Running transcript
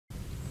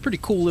pretty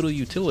cool little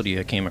utility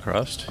I came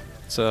across.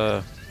 It's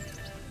a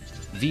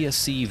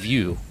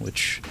VSCView,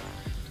 which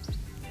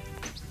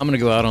I'm gonna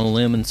go out on a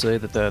limb and say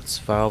that that's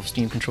Valve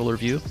Steam Controller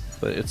View,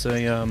 but it's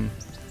a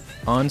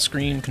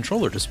on-screen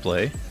controller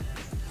display,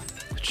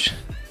 which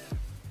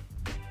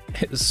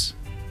is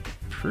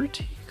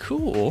pretty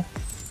cool.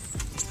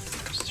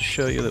 Just to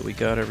show you that we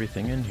got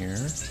everything in here.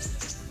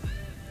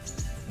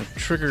 The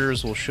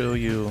triggers will show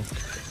you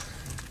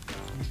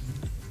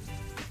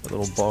a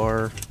little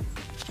bar.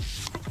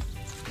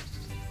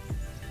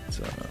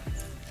 So,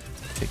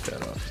 take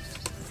that off.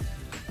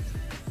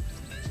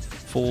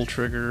 Full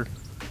trigger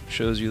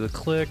shows you the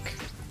click,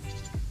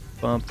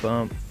 bump,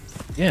 bump.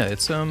 Yeah,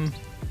 it's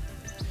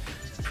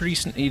pretty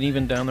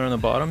even down there on the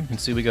bottom. You can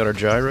see we got our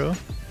gyro.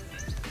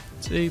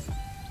 It's a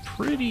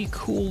pretty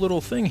cool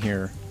little thing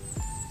here.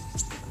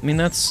 I mean,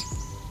 that's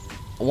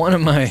one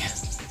of my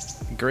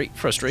great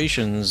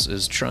frustrations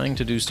is trying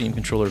to do Steam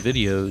controller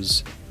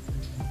videos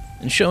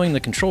and showing the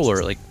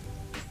controller. Like,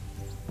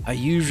 I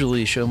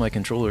usually show my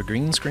controller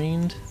green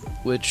screened,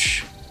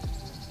 which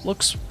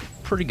looks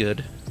pretty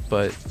good,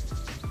 but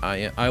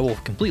I will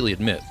completely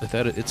admit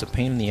that it's a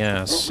pain in the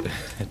ass.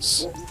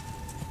 It's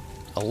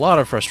a lot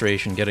of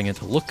frustration getting it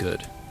to look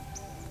good,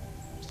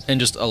 and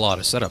just a lot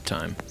of setup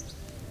time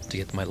to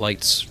get my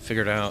lights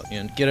figured out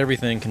and get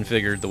everything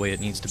configured the way it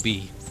needs to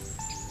be.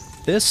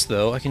 This,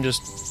 though, I can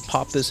just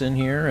pop this in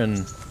here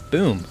and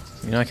boom.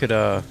 I mean, I could,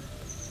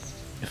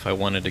 if I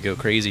wanted to go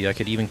crazy, I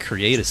could even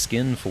create a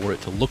skin for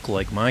it to look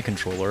like my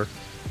controller.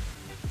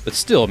 But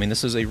still, I mean,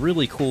 this is a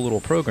really cool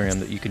little program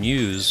that you can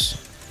use,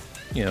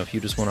 you know, if you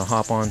just want to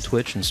hop on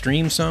Twitch and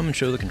stream some and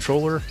show the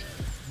controller.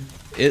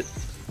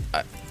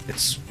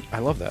 I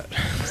love that.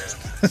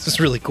 This is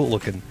really cool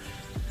looking.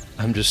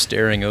 I'm just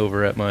staring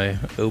over at my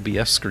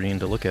OBS screen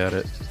to look at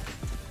it.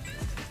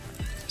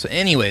 So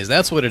anyways,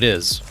 that's what it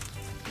is.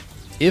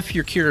 If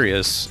you're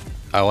curious,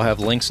 I will have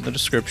links in the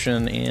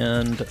description,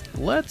 and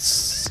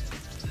let's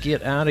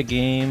get out of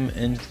game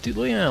and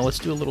let's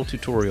do a little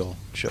tutorial.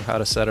 Show how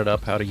to set it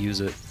up, how to use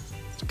it.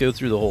 Let's go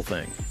through the whole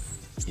thing.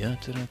 Yeah,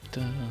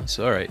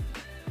 so alright.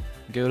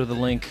 Go to the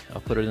link, I'll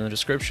put it in the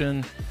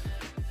description.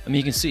 I mean,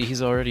 you can see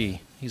he's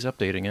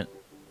updating it,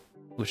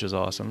 which is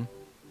awesome.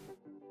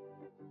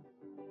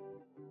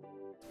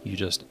 You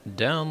just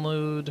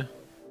download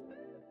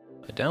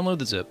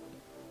the zip.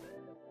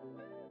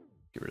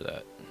 Get rid of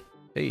that.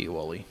 Hey,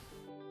 Wally.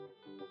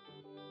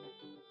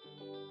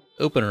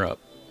 Open her up.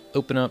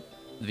 Open up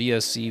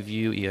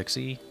VSCView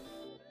EXE.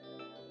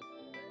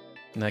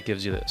 And that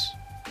gives you this.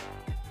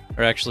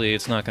 Or actually,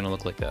 it's not going to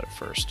look like that at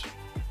first.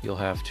 You'll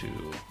have to...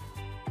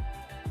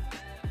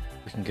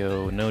 We can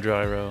go no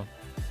gyro.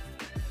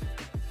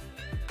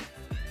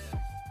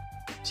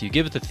 So you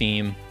give it the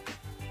theme.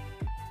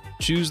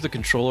 Choose the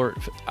controller.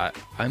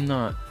 I'm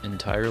not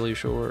entirely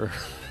sure.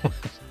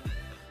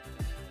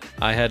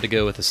 I had to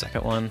go with the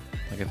second one.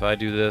 Like, if I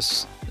do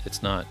this,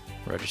 it's not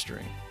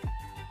registering.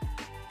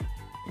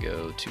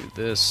 Go to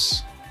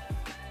this.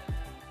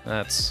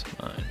 That's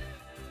mine.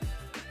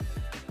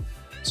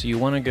 So you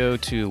want to go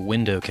to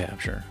window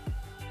capture.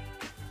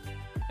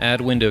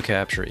 Add window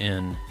capture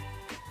in,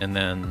 and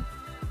then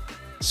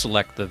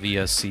select the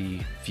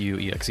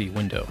VSCView EXE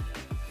window.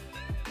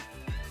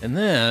 And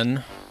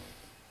then,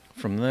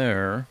 from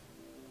there,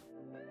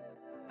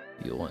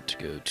 you'll want to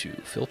go to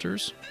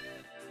filters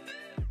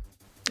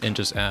and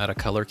just add a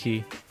color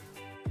key.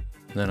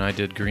 And then I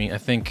did green. I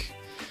think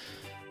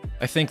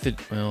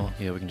that, well,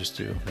 yeah, we can just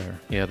do there.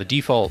 Yeah, the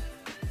default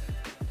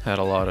had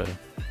a lot of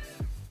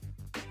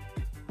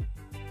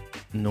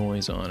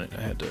noise on it.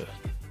 I had to,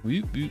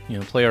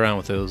 play around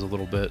with those a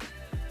little bit.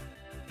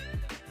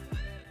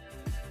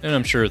 And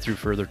I'm sure through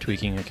further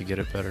tweaking I could get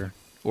it better.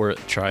 Or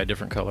try a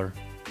different color.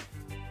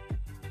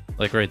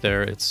 Like right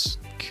there, it's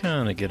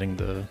kind of getting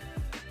the...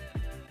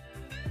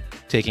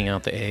 taking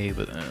out the A,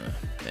 but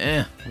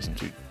wasn't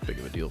too big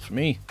of a deal for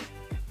me.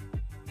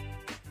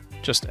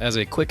 Just as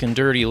a quick and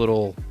dirty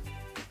little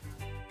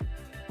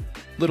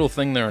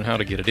thing there on how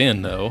to get it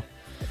in, though.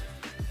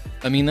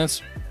 I mean,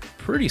 that's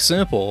pretty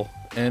simple,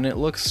 and it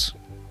looks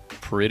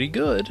pretty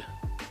good.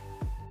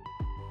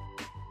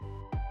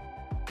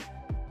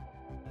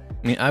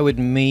 I mean, I would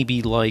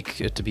maybe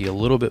like it to be a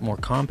little bit more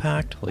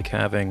compact, like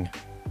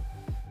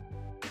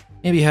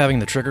maybe having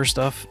the trigger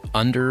stuff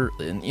under,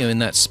 in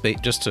that space,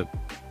 just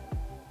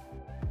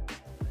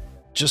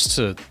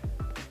to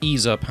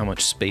ease up how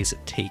much space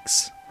it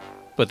takes.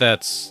 But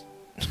that's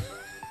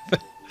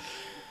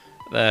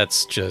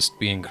that's just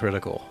being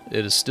critical.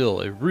 It is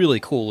still a really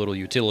cool little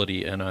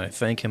utility, and I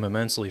thank him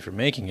immensely for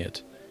making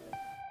it.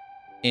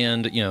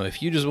 And,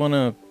 if you just want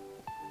to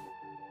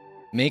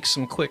make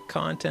some quick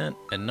content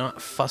and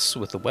not fuss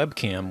with the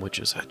webcam, which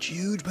is a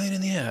huge pain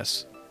in the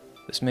ass,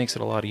 this makes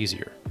it a lot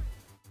easier.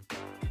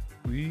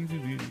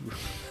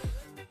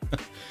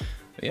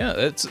 Yeah,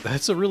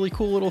 that's a really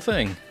cool little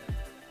thing.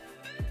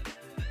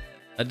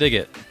 I dig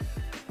it.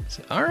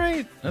 So,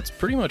 alright, that's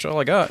pretty much all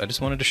I got. I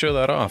just wanted to show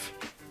that off.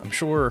 I'm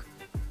sure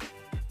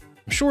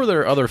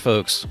there are other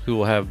folks who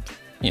will have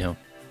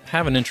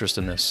an interest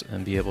in this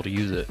and be able to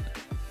use it.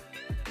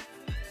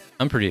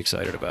 I'm pretty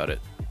excited about it.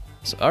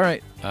 So,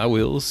 alright, I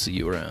will see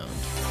you around.